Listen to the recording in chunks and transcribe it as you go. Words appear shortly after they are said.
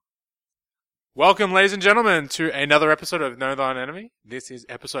Welcome, ladies and gentlemen, to another episode of Know Thine Enemy. This is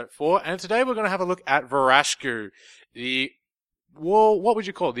episode 4, and today we're going to have a look at Vraskû, what would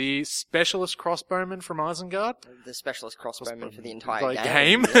you call it? The specialist crossbowman from Isengard? The specialist crossbowman for the entire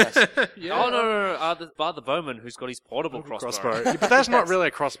game. Yes. Yeah. Oh, no. The bowman who's got his portable crossbow. Yeah, but that's not really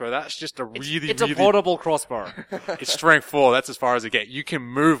a crossbow. That's just a It's a portable crossbow. It's strength 4. That's as far as it gets. You can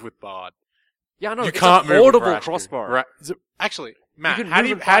move with Bard. Yeah, no, You it's can't a move with portable Vraskû. crossbow. Actually, Matt, You can how move do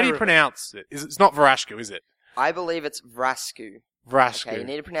you and fire it. pronounce it? It's not Vraskû, is it? I believe it's Vraskû. Vraskû. Okay, you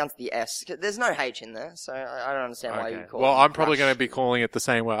need to pronounce the S. There's no H in there, so I don't understand why you call it. Well, I'm probably Vraskû. going to be calling it the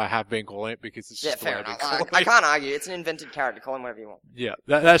same way I have been calling it because it's Yeah, just the way fair I've been enough. calling I it. can't argue. It's an invented character. Call him whatever you want. Yeah,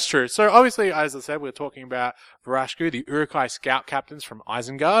 that's true. So obviously, as I said, we're talking about Vraskû, the Uruk-hai scout captains from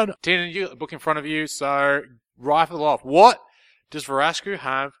Isengard. Tina, you got the book in front of you, so rifle off. What does Vraskû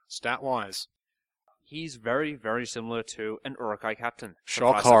have stat-wise? He's very, very similar to an Uruk-hai captain.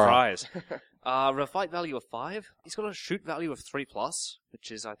 Shock Surprise. With a fight value of 5. He's got a shoot value of 3+,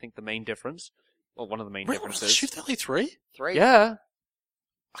 which is, I think, the main difference. Well, one of the main differences. Shift only 3? 3? Yeah.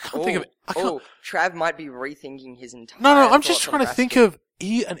 I can't think of it. Trav might be rethinking his entire No, I'm thoughts just trying on to think Vraskû. of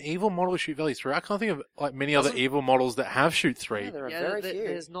an evil model with shoot value 3. I can't think of like many other evil models that have shoot 3. Yeah, there are Yeah, very few.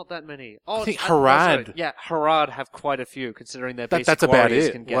 there's not that many. I think also, Harad. Yeah, Harad have quite a few, considering their basic That's about warriors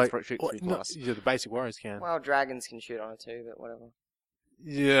it. can get Like, shoot 3+. yeah, the basic warriors can. Well, dragons can shoot on it too, but whatever.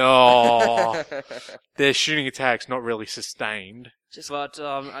 Yeah, oh, their shooting attacks not really sustained. But,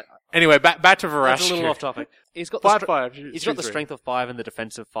 Anyway, back to that's a Vraskû. little off topic. He's got 5-5. He's got the strength of 5 and the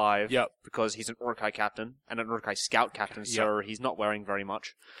defense of 5. Yep. Because he's an Uruk-hai captain and an Uruk-hai scout captain, so he's not wearing very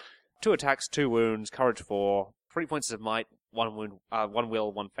much. 2 attacks, 2 wounds, courage 4, 3 points of might, 1 wound, 1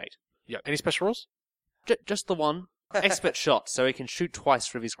 will, 1 fate. Yeah. Any special rules? Just the one. Expert shot, so he can shoot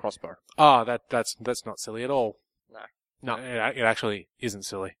twice with his crossbow. Oh, that's not silly at all. No. It actually isn't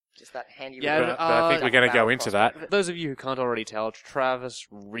silly. Just that handy Yeah, little But I think we're going to go barrel into crossbow. that. Those of you who can't already tell, Travis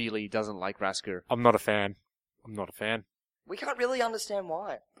really doesn't like Vraskû. I'm not a fan. We can't really understand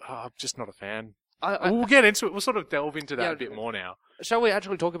why. I'm just not a fan. I We'll get into it. We'll sort of delve into that Yeah, a bit more now. Shall we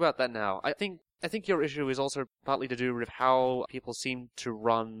actually talk about that now? I think your issue is also partly to do with how people seem to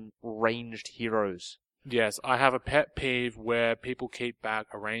run ranged heroes. Yes, I have a pet peeve where people keep back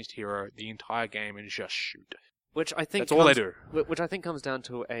a ranged hero the entire game and just shoot. Which I think That's all they do. Which I think comes down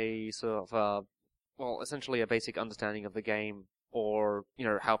to a sort of, essentially a basic understanding of the game, or,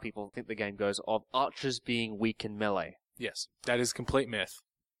 how people think the game goes, of archers being weak in melee. Yes, that is complete myth.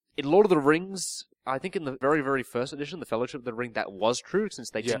 In Lord of the Rings, I think in the very, very first edition, the Fellowship of the Ring, that was true, since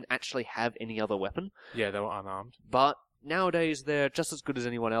they didn't actually have any other weapon. Yeah, they were unarmed. But nowadays, they're just as good as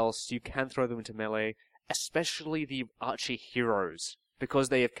anyone else. You can throw them into melee, especially the archer heroes, because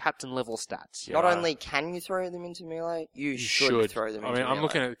they have captain-level stats. Yeah. Not only can you throw them into melee, you should throw them into melee. I'm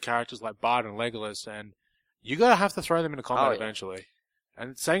looking at characters like Bard and Legolas, and you gotta have to throw them into combat Oh, yeah. eventually.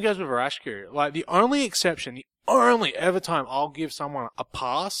 And same goes with Vraskû. Like, the only exception, the only ever time I'll give someone a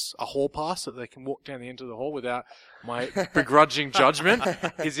hall pass, that they can walk down the end of the hall without my begrudging judgment,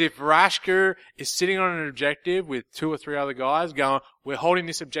 is if Vraskû is sitting on an objective with 2 or 3 other guys going, we're holding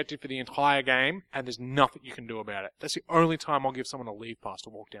this objective for the entire game, and there's nothing you can do about it. That's the only time I'll give someone a leave pass to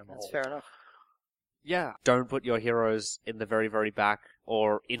walk down the That's hall. fair enough. Yeah. Don't put your heroes in the very, very back,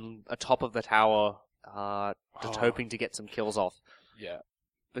 or in atop of the tower, just hoping to get some kills off. Yeah.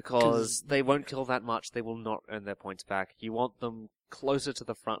 Because they won't kill that much, they will not earn their points back. You want them closer to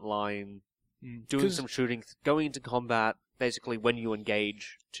the front line, doing some shooting, going into combat, basically when you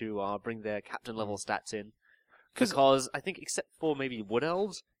engage, to bring their captain level stats in. Because I think, except for maybe Wood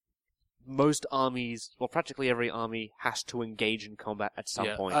Elves, most armies, well, practically every army has to engage in combat at some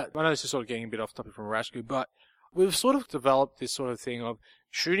point. I know this is sort of getting a bit off topic from Vraskû, but we've sort of developed this sort of thing of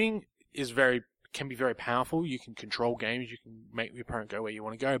shooting can be very powerful. You can control games. You can make the opponent go where you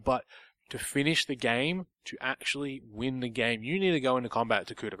want to go. But to finish the game, to actually win the game, you need to go into combat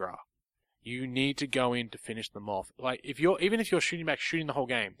to coup de grace. You need to go in to finish them off. Like, even if you're shooting the whole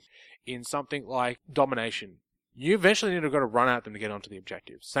game in something like domination, you eventually need to go to run at them to get onto the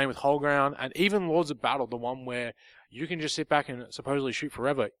objective. Same with whole ground, and even Lords of Battle, the one where you can just sit back and supposedly shoot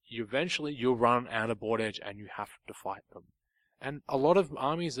forever. You'll run out of board edge and you have to fight them. And a lot of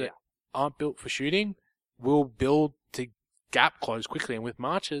armies that aren't built for shooting will build to gap close quickly, and with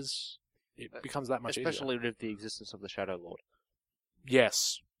marches, it becomes that much Especially easier. with the existence of the Shadow Lord.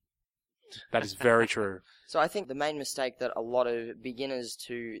 Yes. That is very true. So I think the main mistake that a lot of beginners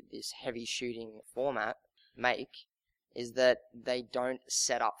to this heavy shooting format make is that they don't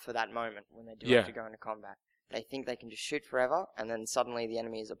set up for that moment when they do have to go into combat. They think they can just shoot forever, and then suddenly the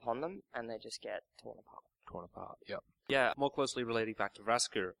enemy is upon them, and they just get torn apart. Yep. Yeah, more closely relating back to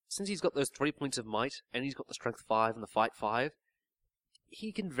Vraskû. Since he's got those 3 points of might, and he's got the strength 5 and the fight 5,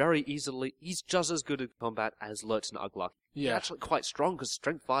 he can very easily... He's just as good at combat as Lurtz and Ugluk. He's actually quite strong, because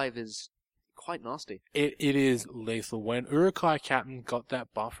strength 5 is quite nasty. It is lethal. When Uruk-hai Captain got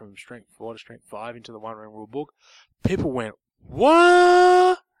that buff from strength 4 to strength 5 into the One Ring rulebook, people went,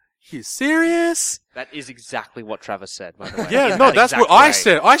 what? You serious? That is exactly what Travis said, by the way. Yeah, no, that's what I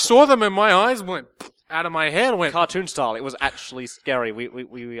said. I saw them and my eyes went out of my head. Went cartoon style. It was actually scary. We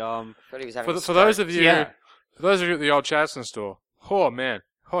for those of you at the old Chadstone store, oh man,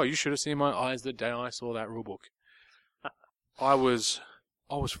 you should have seen my eyes the day I saw that rulebook. I was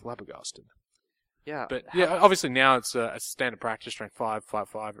flabbergasted. Yeah, but obviously now it's a standard practice strength 5, fight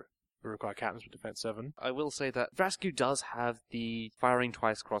 5. Require captains with defense 7. I will say that Vraskû does have the firing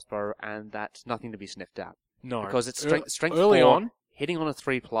twice crossbow, and that's nothing to be sniffed at. No, because it's strength early 4, on, hitting on a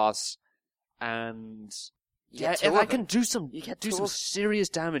 3+, and and that can do some serious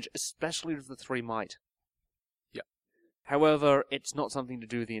damage, especially with the 3 might. Yeah. However, it's not something to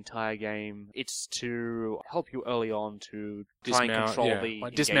do the entire game. It's to help you early on to try and control the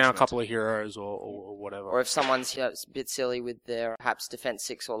dismount a couple of heroes or whatever. Or if someone's a bit silly with their perhaps defense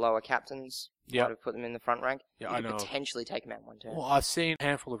 6 or lower captains, might have put them in the front rank. Yeah, you could potentially take them out one turn. Well, I've seen a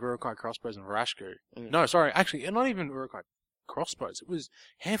handful of Uruk-hai crossbows in Vraskû. No, sorry, actually, not even Uruk-hai crossbows. It was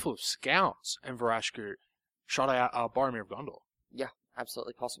a handful of scouts in Vraskû shot out Boromir of Gondor. Yeah,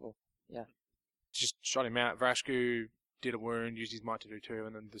 absolutely possible. Yeah. Just shot him out. Vraskû did a wound, used his might to do 2,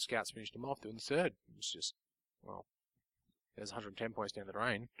 and then the scouts finished him off doing the 3rd. It's just, well, there's 110 points down the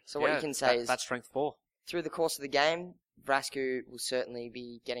drain. So what you can say is... That's strength 4. Through the course of the game, Vraskû will certainly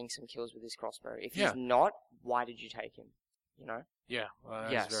be getting some kills with his crossbow. If he's not, why did you take him? You know? Yeah,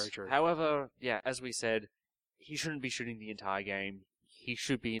 that's very true. However, as we said, he shouldn't be shooting the entire game. He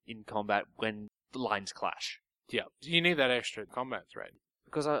should be in combat when the lines clash. Yeah, you need that extra combat threat.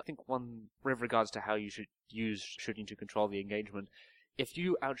 Because I think with regards to how you should use shooting to control the engagement, if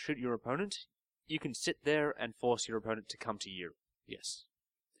you outshoot your opponent, you can sit there and force your opponent to come to you. Yes.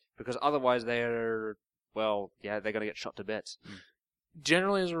 Because otherwise they're going to get shot to bits.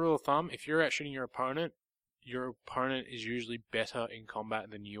 Generally, as a rule of thumb, if you're outshooting your opponent is usually better in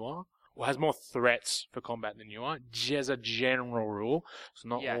combat than you are, or has more threats for combat than you are, as a general rule. It's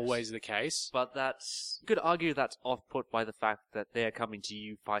not always the case. But you could argue that's off-put by the fact that they're coming to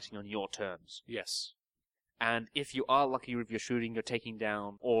you fighting on your terms. Yes. And if you are lucky with your shooting, you're taking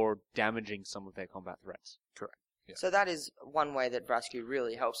down or damaging some of their combat threats. Correct. Yeah. So that is one way that Vraskû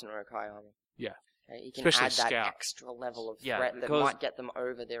really helps an Uruk-hai army. Yeah. He can add that extra level of threat that might get them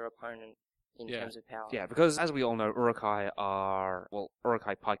over their opponent in terms of power. Yeah, because as we all know, Uruk-hai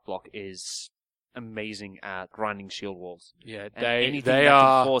Pike Block is amazing at grinding shield walls. Yeah, they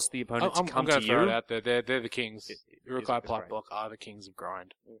can force the opponent to come to you. I'm going to throw it out there. They're the kings. Uruk-hai Pike Block are the kings of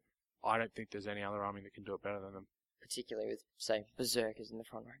grind. I don't think there's any other army that can do it better than them. Particularly with, say, Berserkers in the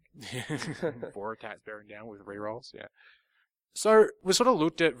front rank. 4 attacks bearing down with rerolls, yeah. So, we sort of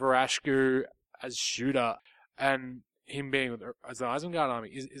looked at Vraskû as shooter, and him being as an Isengard army.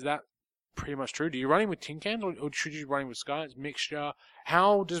 Is that pretty much true? Do you run him with Tin Cans, or should you run him with Sky's mixture?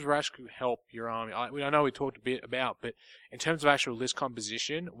 How does Vraskû help your army? I know we talked a bit about, but in terms of actual list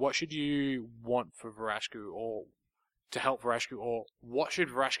composition, what should you want for Vraskû, or to help Vraskû, or what should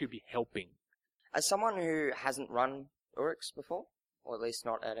Vraskû be helping? As someone who hasn't run Uruks before, or at least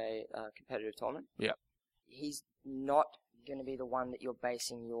not at a competitive tournament, he's not going to be the one that you're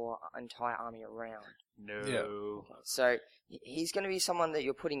basing your entire army around. No. Yeah. Okay. So he's going to be someone that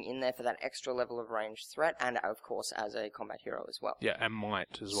you're putting in there for that extra level of range threat, and of course as a combat hero as well. Yeah, and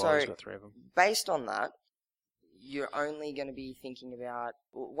might as well. So, He's got 3 of them. Based on that, you're only going to be thinking about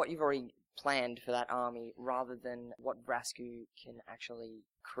what you've already planned for that army, rather than what Vraskû can actually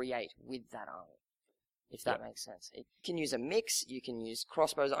create with that army. If that makes sense. You can use a mix, you can use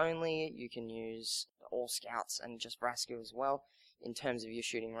crossbows only, you can use all scouts and just Vraskû as well, in terms of your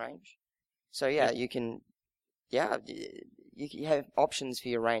shooting range. So you can, you have options for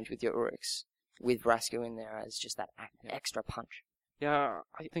your range with your Uruks, with Vraskû in there as just that extra punch. Yeah,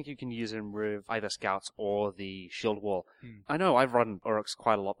 I think you can use him with either scouts or the shield wall. I know I've run Uruks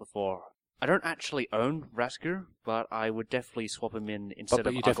quite a lot before. I don't actually own Vraskû, but I would definitely swap him in instead of Ugluk.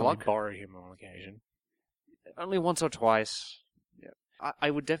 But you definitely borrow him on occasion. Only once or twice. Yeah.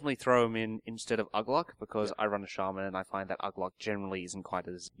 I would definitely throw him in instead of Ugluk, because I run a shaman and I find that Ugluk generally isn't quite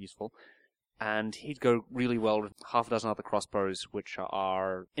as useful. And he'd go really well with half a dozen other crossbows, which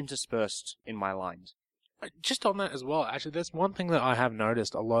are interspersed in my lines. Just on that as well, actually, there's one thing that I have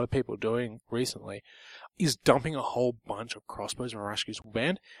noticed a lot of people doing recently, is dumping a whole bunch of crossbows in Vraskû's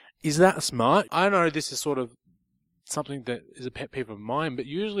band. Is that smart? I know this is sort of something that is a pet peeve of mine, but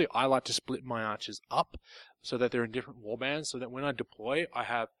usually I like to split my archers up so that they're in different warbands, so that when I deploy, I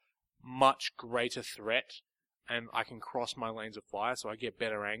have much greater threat and I can cross my lanes of fire, so I get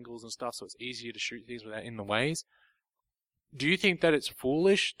better angles and stuff, so it's easier to shoot things without in the ways. Do you think that it's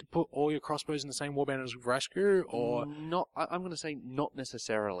foolish to put all your crossbows in the same warband as Vraskû, or not? I'm going to say not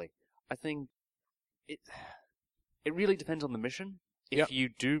necessarily. I think it really depends on the mission. If you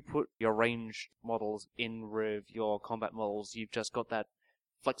do put your ranged models in with your combat models, you've just got that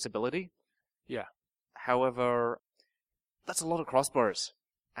flexibility. Yeah. However, that's a lot of crossbows.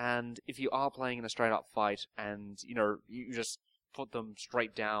 And if you are playing in a straight-up fight and, you just put them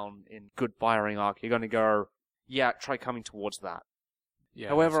straight down in good firing arc, you're going to go, yeah, try coming towards that. Yeah.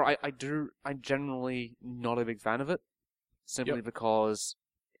 However, I'm generally not a big fan of it, simply because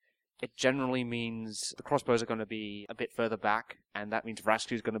it generally means the crossbows are going to be a bit further back, and that means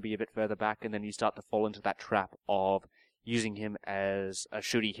Vraskû is going to be a bit further back, and then you start to fall into that trap of using him as a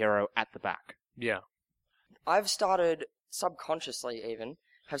shooty hero at the back. Yeah. I've started, subconsciously even,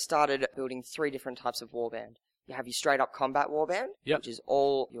 building 3 different types of warband. You have your straight-up combat warband, which is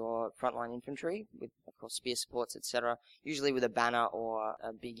all your frontline infantry, with, of course, spear supports, etc., usually with a banner or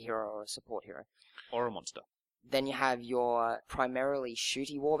a big hero or a support hero. Or a monster. Then you have your primarily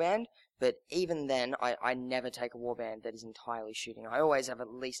shooty warband, but even then, I never take a warband that is entirely shooting. I always have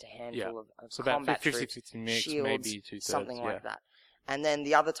at least a handful of so combat about 50, troops, 50 mix, shields, maybe 2/3, something like that. And then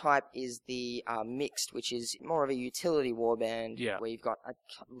the other type is the mixed, which is more of a utility warband, where you've got a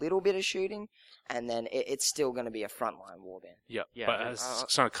little bit of shooting, and then it's still going to be a frontline warband. Yeah, but it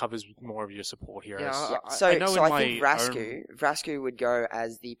sort of covers more of your support heroes. Yeah, so I think Vraskû would go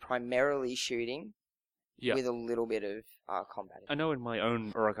as the primarily shooting, with a little bit of combat. I know in my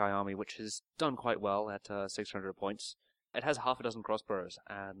own Urukai army, which has done quite well at 600 points, it has half a dozen crossbows,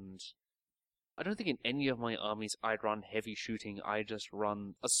 and I don't think in any of my armies I'd run heavy shooting. I just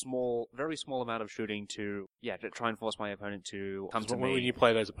run a very small amount of shooting to try and force my opponent to come to me. When you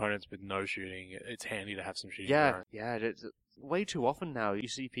play those opponents with no shooting, it's handy to have some shooting. It's way too often now you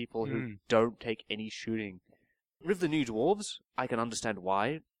see people who don't take any shooting. With the new dwarves, I can understand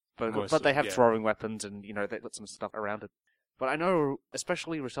why, but they have throwing weapons and they put some stuff around it. But I know,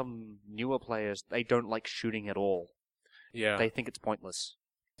 especially with some newer players, they don't like shooting at all. Yeah, they think it's pointless.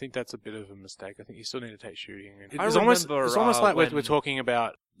 I think that's a bit of a mistake. I think you still need to take shooting. It's almost like we're talking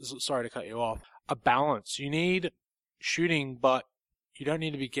about, sorry to cut you off, a balance. You need shooting, but you don't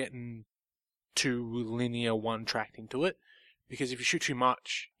need to be getting too linear one-tracked into it. Because if you shoot too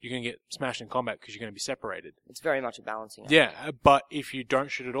much, you're going to get smashed in combat because you're going to be separated. It's very much a balancing act. Yeah, but if you don't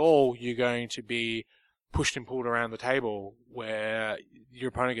shoot at all, you're going to be pushed and pulled around the table where your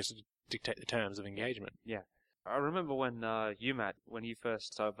opponent gets to dictate the terms of engagement. Yeah. I remember when when you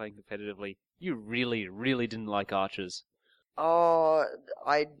first started playing competitively, you really, really didn't like archers. Oh,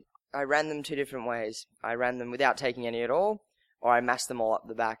 I ran them 2 different ways. I ran them without taking any at all, or I massed them all up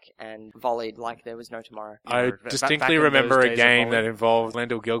the back and volleyed like there was no tomorrow. I distinctly remember a game that involved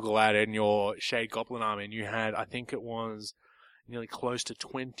Lendil Gilgalad and your Shade Goblin army, and you had, I think it was nearly close to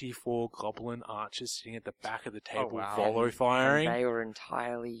 24 Goblin archers sitting at the back of the table volley firing. And they were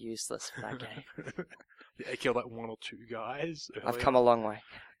entirely useless for that game. I killed like 1 or 2 guys earlier. I've come a long way.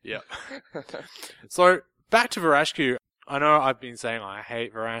 Yeah. So, back to Vraskû. I know I've been saying I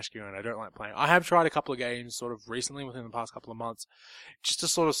hate Vraskû and I don't like playing. I have tried a couple of games sort of recently within the past couple of months just to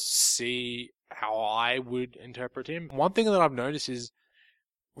sort of see how I would interpret him. One thing that I've noticed is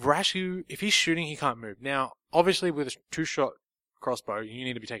Vraskû, if he's shooting, he can't move. Now, obviously with a 2-shot crossbow, you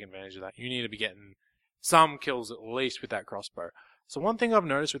need to be taking advantage of that. You need to be getting some kills at least with that crossbow. So one thing I've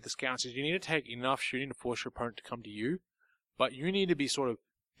noticed with the scouts is you need to take enough shooting to force your opponent to come to you, but you need to be sort of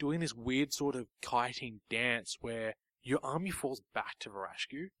doing this weird sort of kiting dance where your army falls back to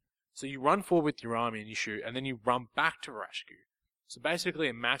Vraskû. So you run forward with your army and you shoot, and then you run back to Vraskû. So basically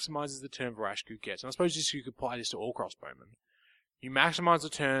it maximizes the turn Vraskû gets. And I suppose you could apply this to all crossbowmen. You maximize the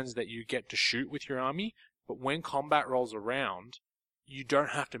turns that you get to shoot with your army, but when combat rolls around, you don't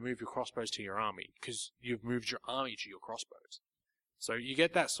have to move your crossbows to your army, because you've moved your army to your crossbows. So you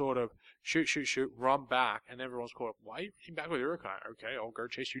get that sort of shoot, run back, and everyone's caught up, why are you running back with Urukai? Okay, I'll go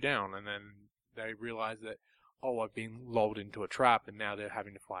chase you down. And then they realize that, I've been lulled into a trap, and now they're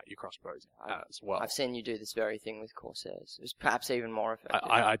having to fight your crossbows as well. I've seen you do this very thing with Corsairs. It's perhaps even more effective.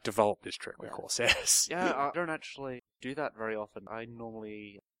 I developed this trick with Corsairs. Yeah, I don't actually do that very often. I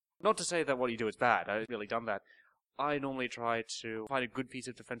normally, not to say that what you do is bad, I've really done that. I normally try to find a good piece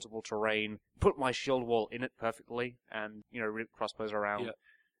of defensible terrain, put my shield wall in it perfectly, and, rip crossbows around,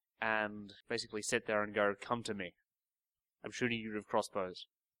 and basically sit there and go, come to me. I'm shooting you with crossbows.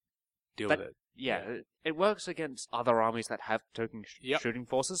 Deal with it. It works against other armies that have token Yep. shooting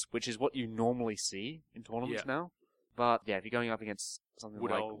forces, which is what you normally see in tournaments Yeah. now. But yeah, if you're going up against something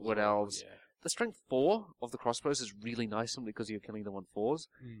Wood like elves Wood or- Elves, yeah. the strength 4 of the crossbows is really nice simply because you're killing them on 4s.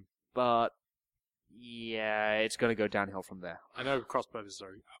 Mm. But yeah, it's going to go downhill from there. I know crossbows are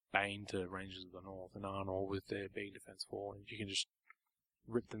a bane to Rangers of the North and Arnor with their big defense 4, and you can just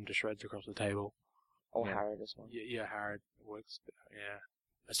rip them to shreds across the table. Or Yeah. Harrod as well. Yeah, Harrod works. Yeah.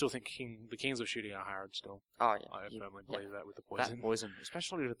 I still think the Kings of Shooting are Harrod still. Oh, yeah. I firmly believe that with the That poison. poison,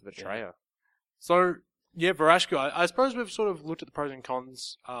 especially with the Betrayer. So, yeah, Vraskû, I suppose we've sort of looked at the pros and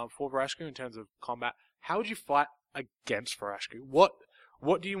cons for Vraskû in terms of combat. How would you fight against Vraskû?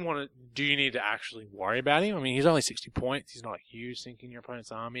 What do you need to actually worry about him? I mean, he's only 60 points. He's not a huge sink in your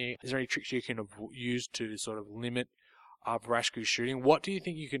opponent's army. Is there any tricks you can use to sort of limit Vraskû's shooting? What do you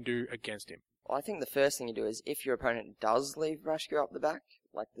think you can do against him? Well, I think the first thing you do is if your opponent does leave Vraskû up the back,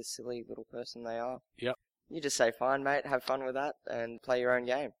 like the silly little person they are, Yep. you just say, fine, mate, have fun with that and play your own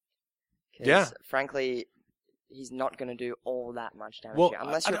game. 'Cause, Yeah. frankly, he's not going to do all that much damage Well, to you,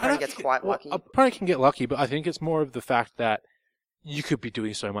 unless I your don't opponent gets think quite lucky. Well, opponent can get lucky, but I think it's more of the fact that you could be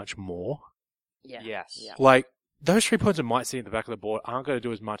doing so much more. Yeah. Yes. Yeah. Like, those 3 points of might sitting at the back of the board aren't going to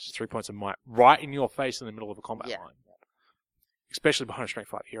do as much as 3 points of might right in your face in the middle of a combat Yeah. line. Especially behind a strength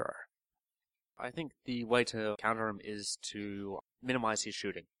 5 hero. I think the way to counter him is to minimize his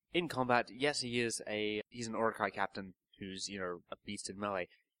shooting. In combat, yes, he's an Urukai captain who's, a beast in melee.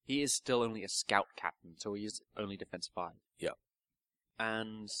 He is still only a scout captain, so he is only defense 5. Yep.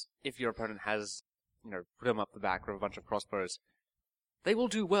 And if your opponent has, put him up the back with a bunch of crossbows, they will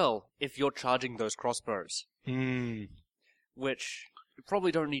do well if you're charging those crossbows. Which you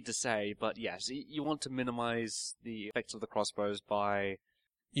probably don't need to say, but yes, you want to minimize the effects of the crossbows by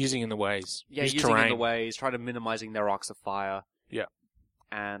Using in the ways. Yeah, Use using terrain. in the ways, try to minimizing their arcs of fire. Yeah.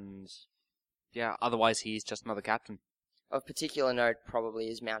 And, otherwise he's just another captain. Of particular note probably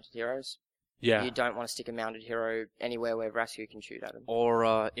is mounted heroes. Yeah. You don't want to stick a mounted hero anywhere where Vraskû can shoot at him.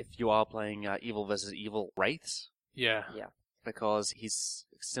 Or if you are playing evil versus evil wraiths, Yeah. Yeah. because he's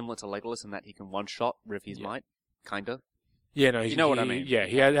similar to Legolas in that he can one-shot with his might, kinda. Yeah, no, You know what I mean. Yeah,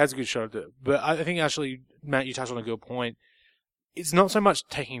 he has a good shot at it. But I think actually, Matt, you touched on a good point. It's not so much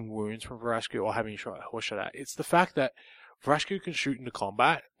taking wounds from Vraskû or having a horse shot at. It's the fact that Vraskû can shoot into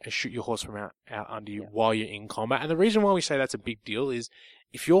combat and shoot your horse from out under you while you're in combat. And the reason why we say that's a big deal is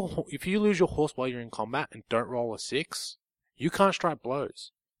if you lose your horse while you're in combat and don't roll a 6, you can't strike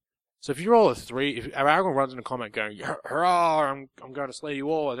blows. So if you roll a 3, if Aragorn runs into combat going, hurrah, I'm going to slay you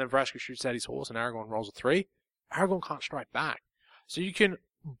all, and then Vraskû shoots at his horse and Aragorn rolls a 3, Aragorn can't strike back. So you can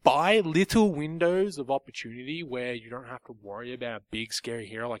buy little windows of opportunity where you don't have to worry about a big scary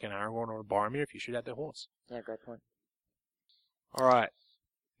hero like an Aragorn or a Boromir if you shoot at their horse. Yeah, great point. Alright.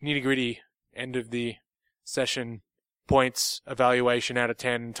 Nitty gritty. End of the session. Points, evaluation out of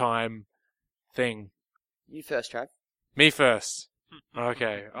 10 time thing. You first, Trav. Me first.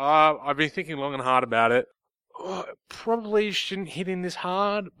 Okay. I've been thinking long and hard about it. Probably shouldn't hit in this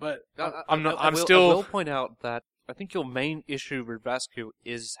hard, but I will point out that I think your main issue with Vraskû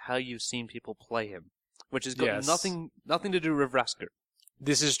is how you've seen people play him, which has got nothing to do with Vraskû.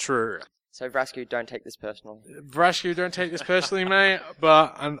 This is true. So Vraskû, don't take this personally. Vraskû, don't take this personally, mate.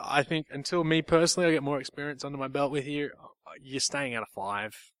 But I think until me personally, I get more experience under my belt with you, you're staying at a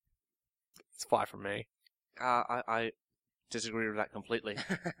 5. It's 5 from me. I disagree with that completely.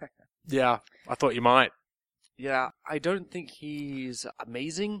 Yeah, I thought you might. Yeah, I don't think he's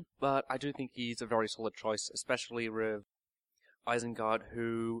amazing, but I do think he's a very solid choice, especially with Isengard,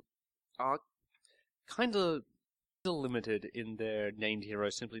 who are kind of still limited in their named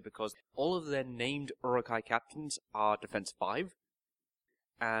heroes simply because all of their named Urukai captains are defense 5.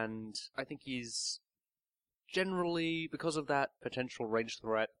 And I think he's generally, because of that potential range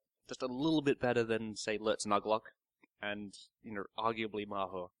threat, just a little bit better than, say, Lurtz Nuglok and, arguably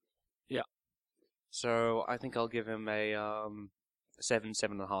Mahur. Yeah. So I think I'll give him a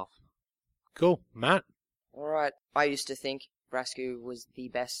 7.5. Cool. Matt? Alright, I used to think Vraskû was the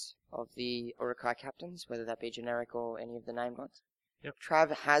best of the Urukai captains, whether that be generic or any of the named ones. Yep.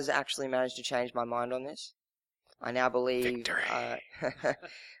 Trav has actually managed to change my mind on this. I now believe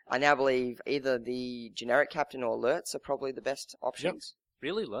I now believe either the generic captain or Lurtz are probably the best options.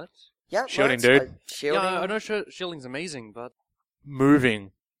 Really, Lurtz? Yeah, Shielding, Lurtz, dude. Shielding. Yeah, I know shielding's amazing, but...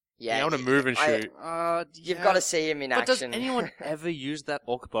 Moving. Yeah, You want to move and shoot. You've got to see him in but action. does anyone ever use that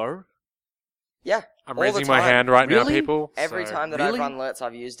orc bow? Yeah. I'm all the raising my time. hand right now, Really? people. Every so- time that Really? I've run Lurtz,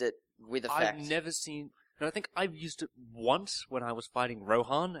 I've used it with effect. I've never seen... No, I think I've used it once when I was fighting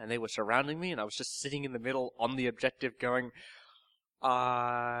Rohan, and they were surrounding me, and I was just sitting in the middle on the objective going,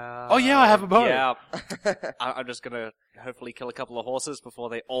 Oh yeah, I have a bow. Yeah. I'm just gonna hopefully kill a couple of horses before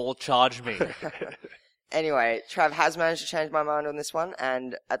they all charge me. Anyway, Trav has managed to change my mind on this one,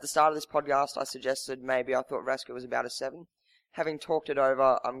 and at the start of this podcast, I suggested maybe I thought Vraskû was about a 7. Having talked it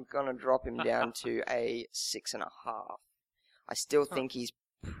over, I'm gonna drop him down to a 6.5. I still think he's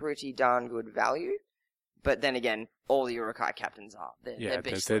pretty darn good value, but then again, all the Urukai captains are. They're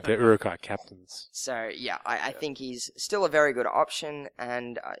beasts. They're Urukai captains. So, yeah, I think he's still a very good option,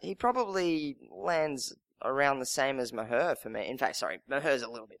 and he probably lands around the same as Maher for me. In fact, sorry, Maher's a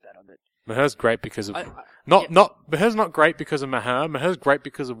little bit better, but... Maher's great because of... Maher's not great because of Maher. Maher's great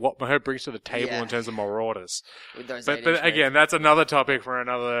because of what Maher brings to the table in terms of Marauders. With those but again, that's another topic for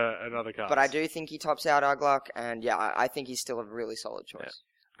another cast. But I do think he tops out Ugluk, and yeah, I think he's still a really solid choice.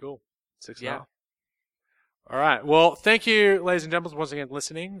 Yeah. Cool. 6.5. All right. Well, thank you, ladies and gentlemen, once again for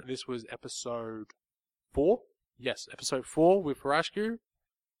listening. This was episode 4. Yes, episode 4 with Vraskû.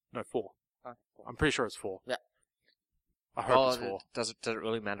 No, 4. I'm pretty sure it's 4. Yeah. I hope it's 4. Does it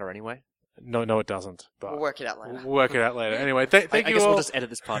really matter anyway? No, it doesn't. But we'll work it out later. Anyway, thank you all. I guess we'll just edit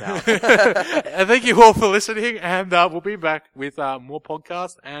this part out. And thank you all for listening, and we'll be back with more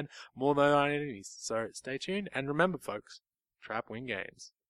podcasts and more No Nine Enemies. So stay tuned, and remember, folks, trap win games.